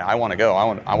 yeah, I want to go.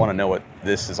 I want to know what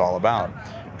this is all about.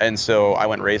 And so I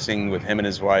went racing with him and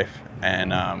his wife,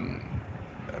 and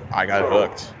I got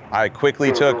hooked. I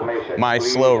quickly took my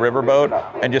slow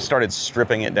riverboat and just started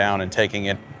stripping it down and taking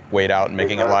it weight out and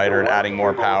making it lighter and adding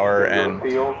more power. And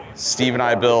Steve and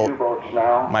I built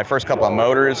my first couple of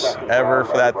motors ever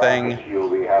for that thing.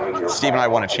 Steve and I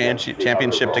won a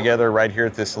championship together right here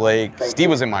at this lake. Steve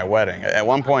was in my wedding. At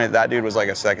one point, that dude was like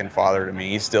a second father to me.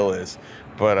 He still is.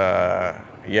 But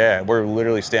yeah, we're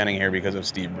literally standing here because of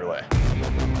Steve Brule.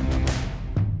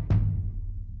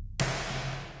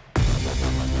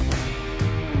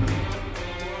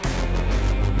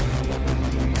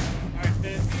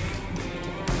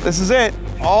 this is it.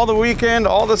 All the weekend,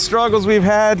 all the struggles we've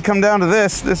had come down to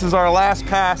this. This is our last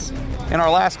pass in our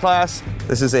last class.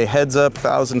 This is a heads-up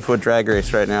 1,000-foot drag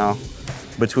race right now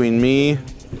between me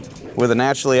with a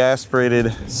naturally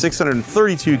aspirated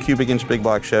 632 cubic inch big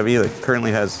block Chevy that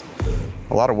currently has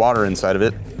a lot of water inside of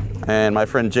it, and my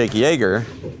friend Jake Yeager,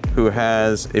 who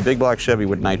has a big block Chevy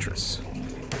with nitrous.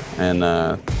 And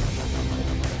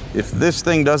if this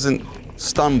thing doesn't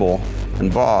stumble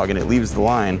and bog and it leaves the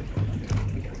line,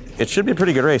 it should be a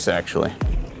pretty good race, actually.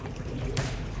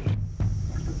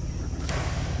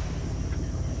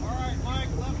 All right, Mike,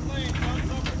 left lane.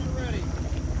 Thumbs up when you're ready.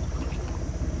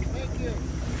 Thank you.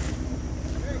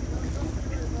 Hey, thumbs up when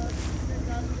you're ready, bud. Okay,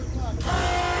 guys, good luck.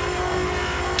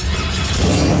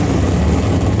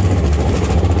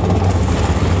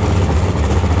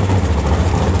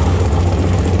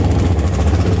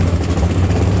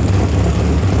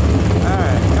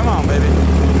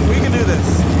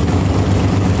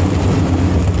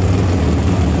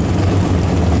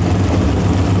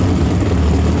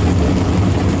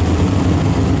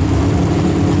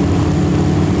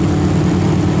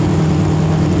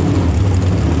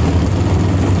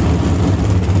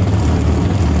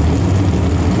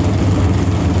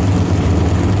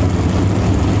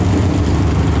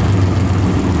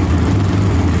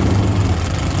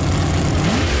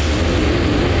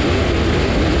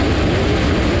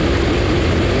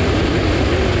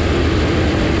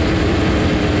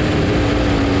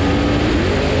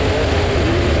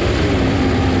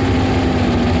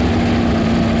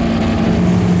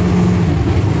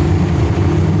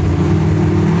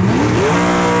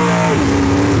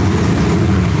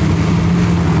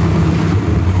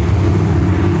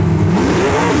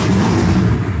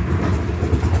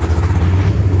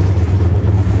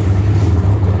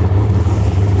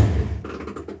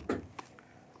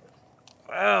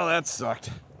 That sucked.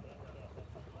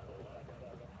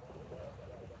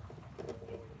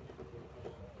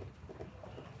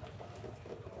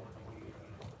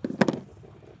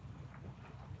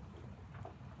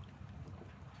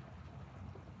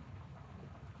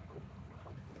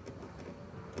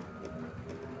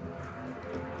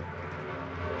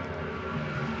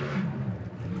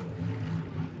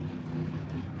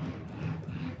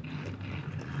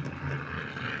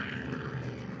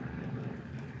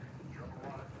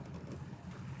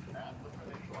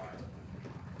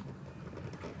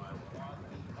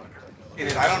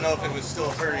 I don't know if it was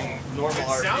still turning normal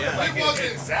RPM. Sounded like it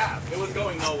wasn't zapped. It was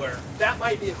going nowhere. That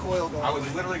might be a coil going. I was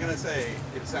literally going to say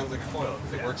it sounds like a coil.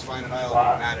 It works fine and I'll be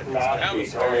mad at it. That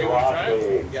was scary. You want to try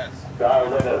it? Yes.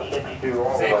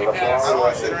 Safety pass. I don't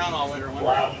want to sit around all winter.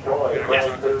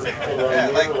 Yeah,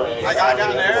 like I got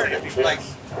down there and it, like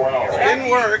it didn't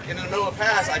work, and in the middle of a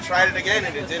pass I tried it again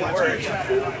and it didn't work.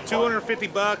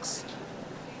 $250.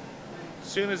 As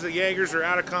soon as the Jaegers are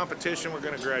out of competition, we're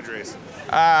going to grudge race.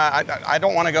 I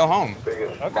don't want to go home.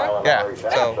 Okay. Yeah,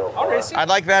 so I'll race you. I'd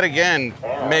like that again,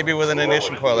 maybe with an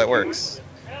ignition coil that works.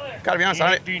 Gotta be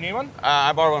honest, Do you need one?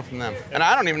 I borrowed one from them, and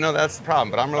I don't even know that's the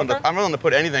problem. But I'm willing to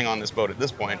put anything on this boat at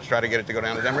this point to try to get it to go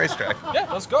down the damn racetrack.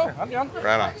 Yeah, let's go. I'm down.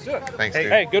 Right on. Let's do it. Thanks, dude.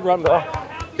 Hey, good run, bro.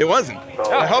 It wasn't.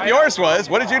 I hope yours was.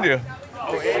 What did you do?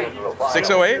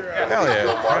 608? Hell yeah.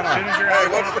 Hey,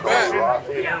 what's the bet?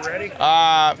 You ready?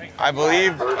 I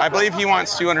believe he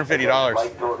wants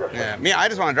 $250. Yeah. Me, I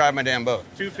just want to drive my damn boat.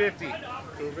 $250.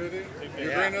 $250?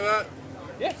 You agree to that?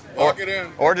 Yeah. Lock it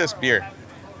in. Or just beer.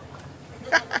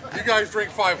 You guys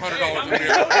drink $500 of beer.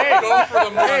 Go for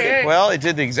the money. Well, it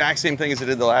did the exact same thing as it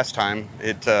did the last time.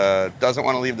 It doesn't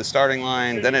want to leave the starting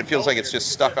line. Then it feels like it's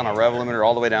just stuck on a rev limiter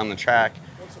all the way down the track.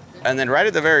 And then right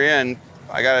at the very end,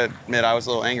 I gotta admit I was a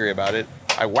little angry about it.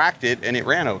 I whacked it and it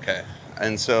ran okay.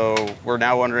 And so we're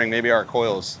now wondering maybe our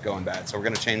coil's going bad. So we're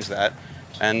gonna change that.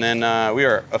 And then we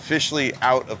are officially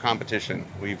out of competition.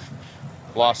 We've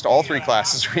lost all 3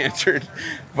 classes we entered,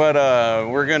 but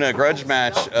we're gonna grudge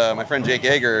match my friend Jake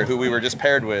Yeager, who we were just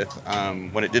paired with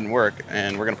when it didn't work,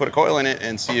 and we're gonna put a coil in it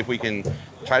and see if we can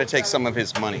try to take some of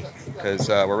his money, because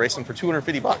we're racing for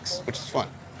 $250, which is fun.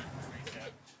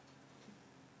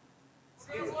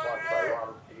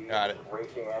 Got it. All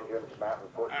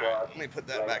right, let me put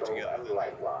that back together.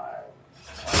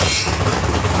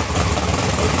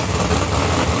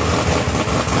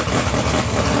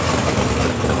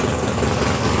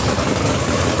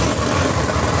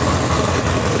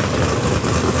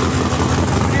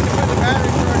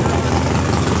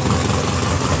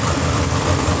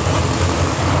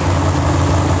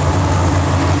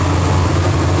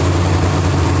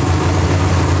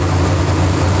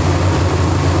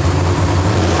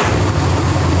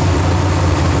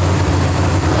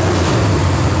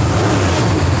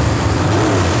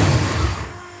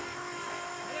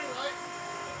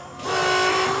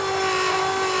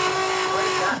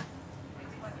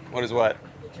 What is what?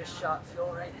 It just shot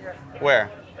fuel right there. Where?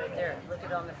 Right there. Look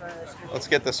it on the front of the scoop. Let's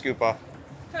get the scoop off.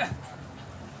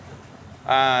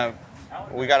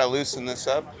 We got to loosen this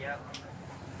up. Yep.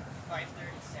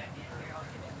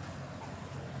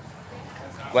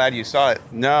 Glad you saw it.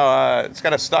 No, it's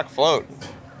got a stuck float.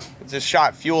 It just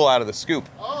shot fuel out of the scoop.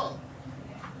 Oh.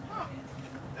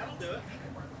 That'll do it.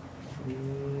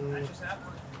 That just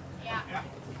happened.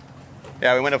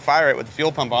 Yeah, we went to fire it with the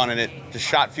fuel pump on and it just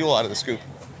shot fuel out of the scoop.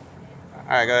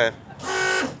 All right, go ahead.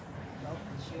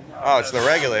 Oh, it's the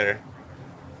regulator.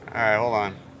 All right, hold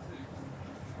on.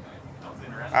 All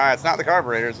right, it's not the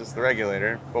carburetors, it's the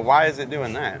regulator. But why is it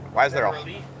doing that? Why is there a...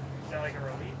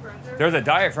 There's a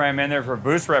diaphragm in there for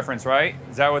boost reference, right?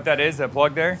 Is that what that is, that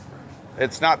plug there?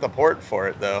 It's not the port for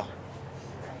it, though.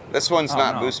 This one's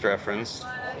not boost referenced.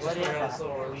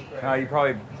 No, you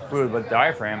probably blew the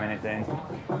diaphragm in it then.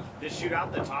 Just shoot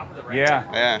out the top of the Yeah.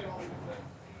 Yeah.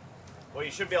 Well,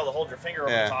 you should be able to hold your finger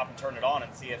over Yeah. the top and turn it on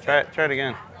and see if Try it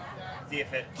again. see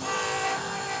if it.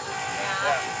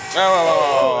 Oh,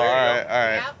 all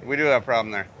right. We do have a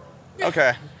problem there.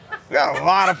 Okay. We got a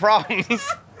lot of problems.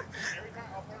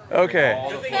 Okay.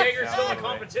 Good thing Jaeger's still in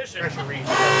competition.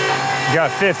 You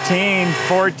got 15,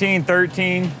 14,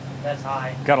 13. That's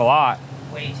high. Got a lot.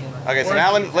 Way too much. Okay, so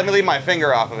now let me leave my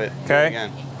finger off of it. Okay.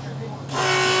 Again.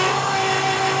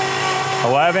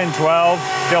 11, 12,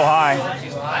 still high.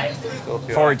 Too high. Still too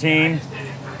high. 14.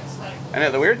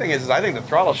 And the weird thing is I think the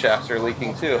throttle shafts are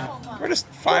leaking too. We're just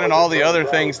finding all the other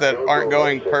things that aren't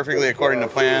going perfectly according to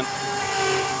plan.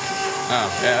 Oh,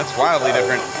 yeah, that's wildly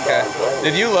different. Okay.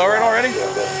 Did you lower it already?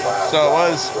 So it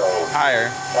was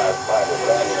higher.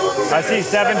 I see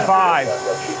 7.5.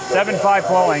 7.5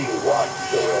 flowing.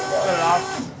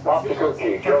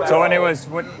 So when it was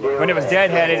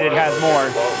deadheaded, it has more.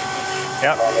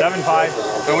 Yep,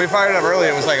 7.5. When we fired it up early,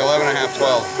 it was like 11.5,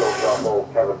 12.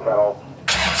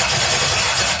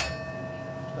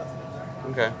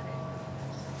 Okay.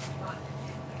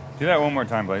 Do that one more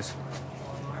time, please.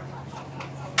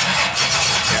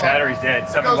 Battery's dead.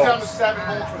 7 Goes down to volts. 7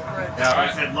 volts with crank. Yeah,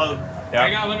 I said low.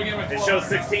 Hang on, let me get my. It shows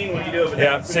 16 when you do it.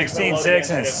 Yeah, 16.6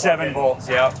 and it's 7 volts.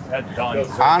 Yep, that's done.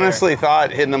 I honestly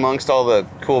thought hidden amongst all the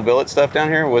cool billet stuff down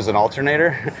here was an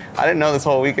alternator. I didn't know this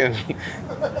whole weekend.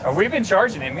 We've been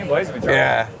charging it. Me and Blaze have been charging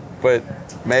Yeah, but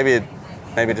maybe it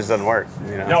just doesn't work.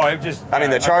 You know? No, it just. I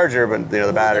mean the charger, but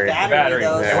the battery. The The battery.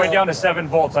 though, It went down to 7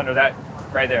 volts under that,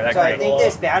 right there. That So I crank. think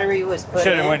this battery was put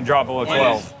Should have in. went and dropped below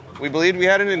 12. We believed we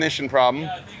had an ignition problem,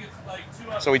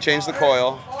 so we changed the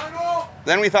coil.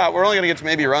 Then we thought we're only going to get to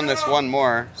maybe run this one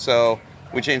more, so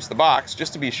we changed the box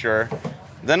just to be sure.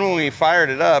 Then when we fired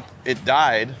it up, it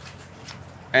died,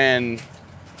 and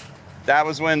that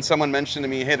was when someone mentioned to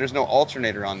me, hey, there's no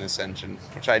alternator on this engine,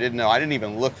 which I didn't know. I didn't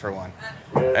even look for one.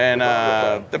 And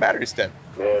the battery's dead.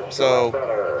 So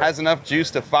has enough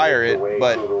juice to fire it,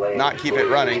 but not keep it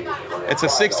running. It's a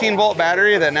 16-volt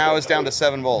battery that now is down to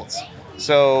 7 volts.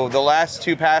 So the last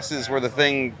 2 passes where the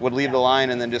thing would leave the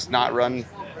line and then just not run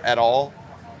at all,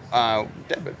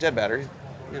 dead battery,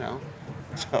 you know.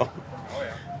 So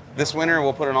this winter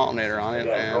we'll put an alternator on it,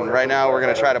 and right now we're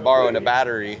going to try to borrow a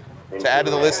battery to add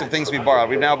to the list of things we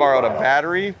borrowed. We've now borrowed a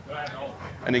battery,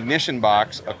 an ignition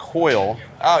box, a coil.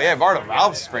 Oh yeah, I borrowed a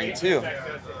valve spring too.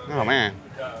 Oh man,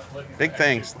 big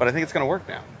things, but I think it's going to work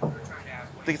now. I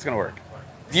think it's going to work.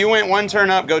 If you went 1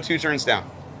 turn up, go 2 turns down.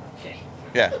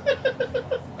 Yeah.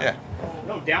 Yeah.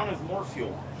 No, down is more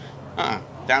fuel.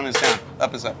 Down is down.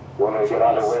 Up is up. Yeah.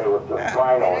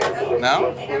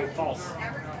 No? False.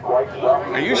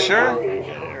 Are you sure?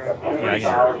 You're going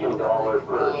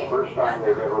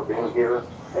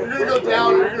to go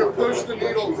down and you're going to push the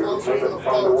needle closer to the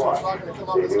float so it's not going to come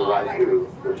up as high.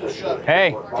 Just shut it.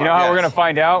 Hey, do you know how we're going to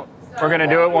find out? We're going to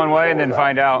do it one way and then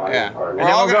find out. Yeah. And then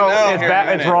we'll go,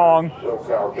 it's wrong. You're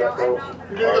going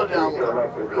to go down there.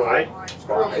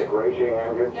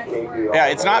 Yeah,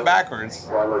 it's not backwards.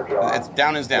 It's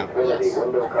down is down. There we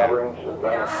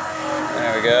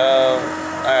go.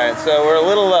 All right, so we're a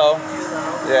little low.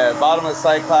 Yeah, bottom of the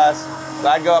sight class. So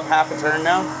I'd go up half a turn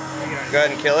now. Go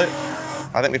ahead and kill it.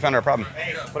 I think we found our problem.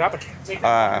 What happened?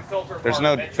 There's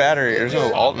no battery, there's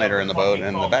no alternator in the boat,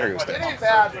 and the battery was dead.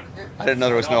 I didn't know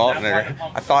there was no alternator.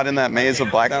 I thought in that maze of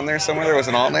black down there somewhere there was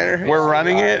an alternator. We're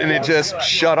running it, and it just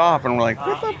shut off, and we're like,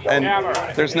 what the? And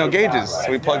there's no gauges.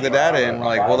 So we plug the data in, we're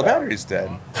like, well, the battery's dead.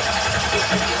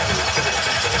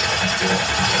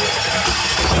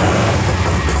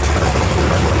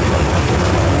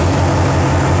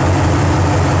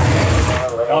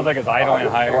 Sounds like it's idling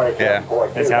higher. Yeah.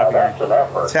 It's happier.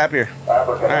 It's happier.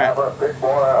 All right.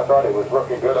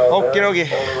 Okie dokie.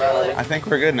 I think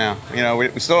we're good now. You know,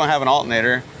 we still don't have an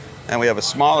alternator. and we have a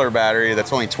smaller battery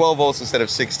that's only 12 volts instead of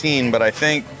 16, but I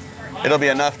think it'll be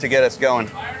enough to get us going.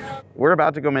 We're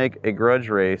about to go make a grudge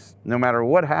race. No matter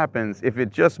what happens, if it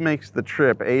just makes the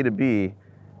trip A to B,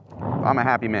 I'm a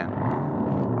happy man.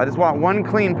 I just want one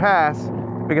clean pass,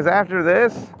 because after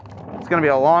this, it's gonna be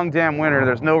a long damn winter.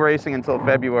 There's no racing until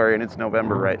February, and it's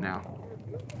November right now.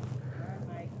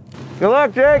 Good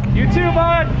luck, Jake. You too,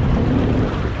 bud.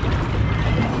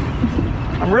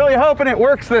 I'm really hoping it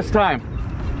works this time.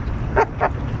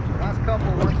 Last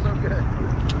couple weren't so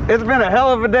good. It's been a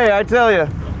hell of a day, I tell you.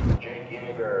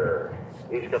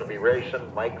 He's going to be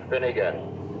racing Mike Finnegan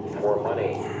for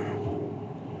money.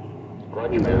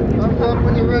 Thumbs up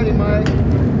when you're ready, Mike.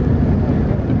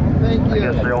 Thank you. I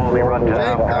guess they'll only run to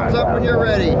Jake, thumbs up when you're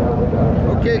ready.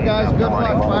 Okay, guys, good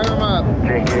luck. Fire them up.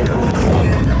 Jake.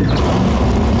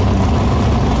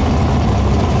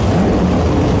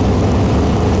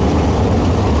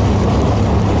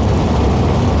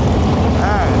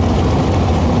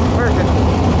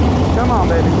 Come on,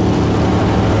 baby.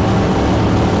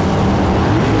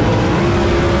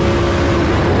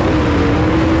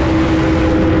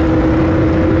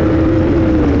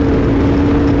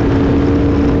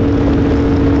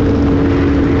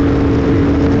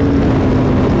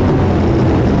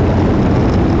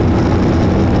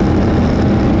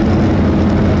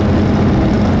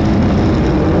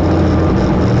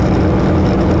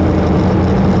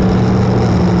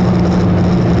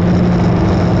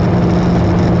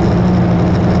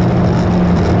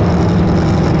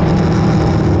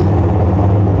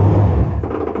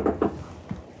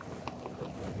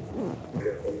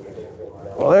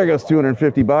 There goes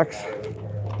 250 bucks.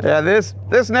 Yeah, this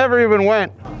never even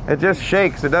went. It just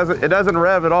shakes. It doesn't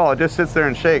rev at all. It just sits there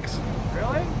and shakes.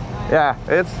 Really? Yeah,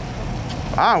 I don't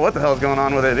know what the hell's going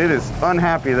on with it. It is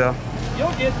unhappy though.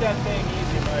 You'll get that thing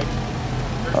easy, Mike.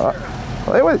 For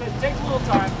sure. Well, It takes a little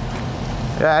time.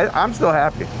 Yeah, I'm still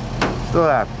happy. Still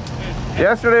happy.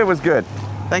 Yesterday was good.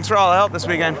 Thanks for all the help this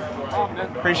weekend.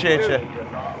 Appreciate you.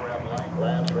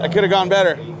 That could have gone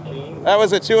better. That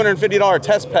was a $250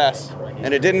 test pass,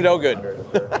 and it didn't go good.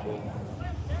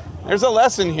 There's a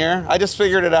lesson here. I just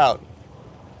figured it out.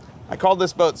 I called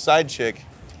this boat Side Chick.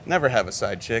 Never have a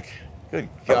side chick. Good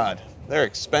God. They're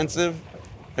expensive.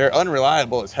 They're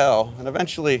unreliable as hell. And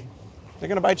eventually, they're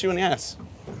going to bite you in the ass.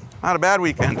 Not a bad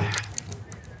weekend.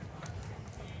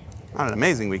 Not an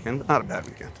amazing weekend, but not a bad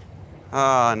weekend.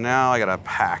 Now I got to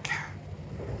pack.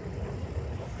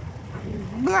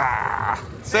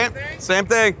 Same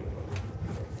thing.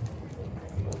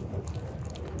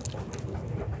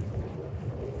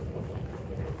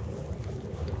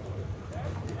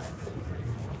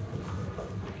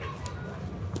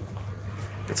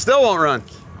 It still won't run.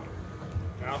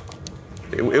 No.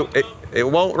 It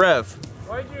won't rev.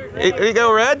 Why'd you It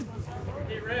go red?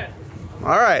 get red?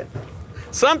 All right.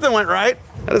 Something went right.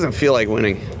 That doesn't feel like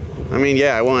winning. I mean,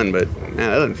 yeah, I won, but man,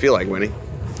 that doesn't feel like winning.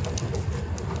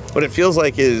 What it feels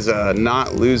like is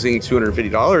not losing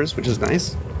 $250, which is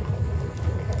nice.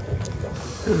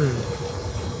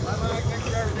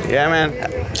 Yeah, man.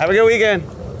 Have a good weekend.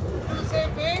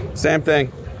 Same thing? Same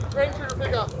thing. Ranger to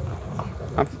pick up.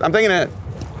 I'm thinking it.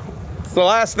 It's the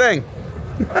last thing.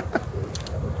 Good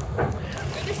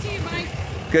to see you, Mike.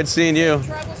 Good seeing you.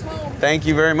 Travels home. Thank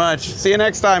you very much. See you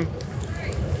next time.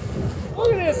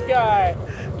 Look at this guy.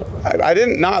 I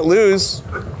didn't not lose,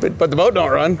 but the boat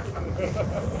don't run.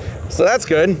 So that's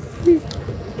good.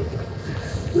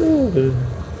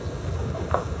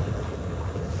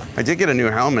 I did get a new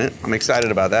helmet. I'm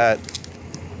excited about that.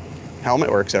 Helmet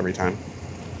works every time.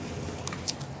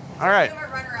 All right. Do you have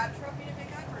a runner-up trophy to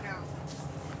pick up or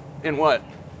no? In what?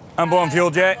 Unblown fuel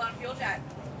jet. Unblown fuel jet.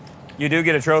 You do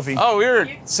get a trophy. Oh, we were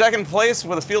second place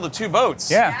with a field of 2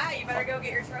 boats. Yeah. Yeah, you better go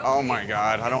get your trophy. Oh my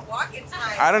God, I don't Walking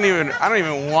time.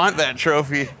 even want that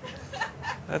trophy.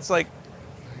 That's like,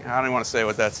 I don't even want to say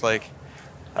what that's like.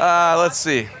 Let's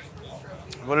see.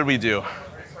 What did we do?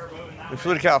 We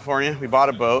flew to California. We bought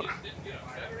a boat.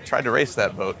 Tried to race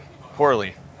that boat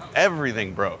poorly.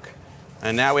 Everything broke.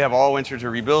 And now we have all winter to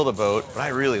rebuild a boat, but I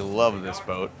really love this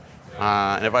boat.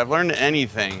 And if I've learned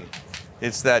anything,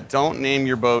 it's that don't name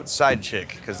your boat Side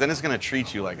Chick, because then it's going to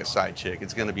treat you like a side chick.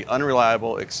 It's going to be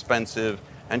unreliable, expensive,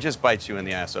 and just bite you in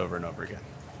the ass over and over again.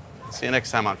 See you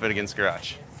next time on Finnegan's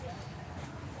Garage.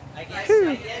 I guess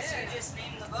you just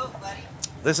named the boat, buddy.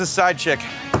 This is Side Chick.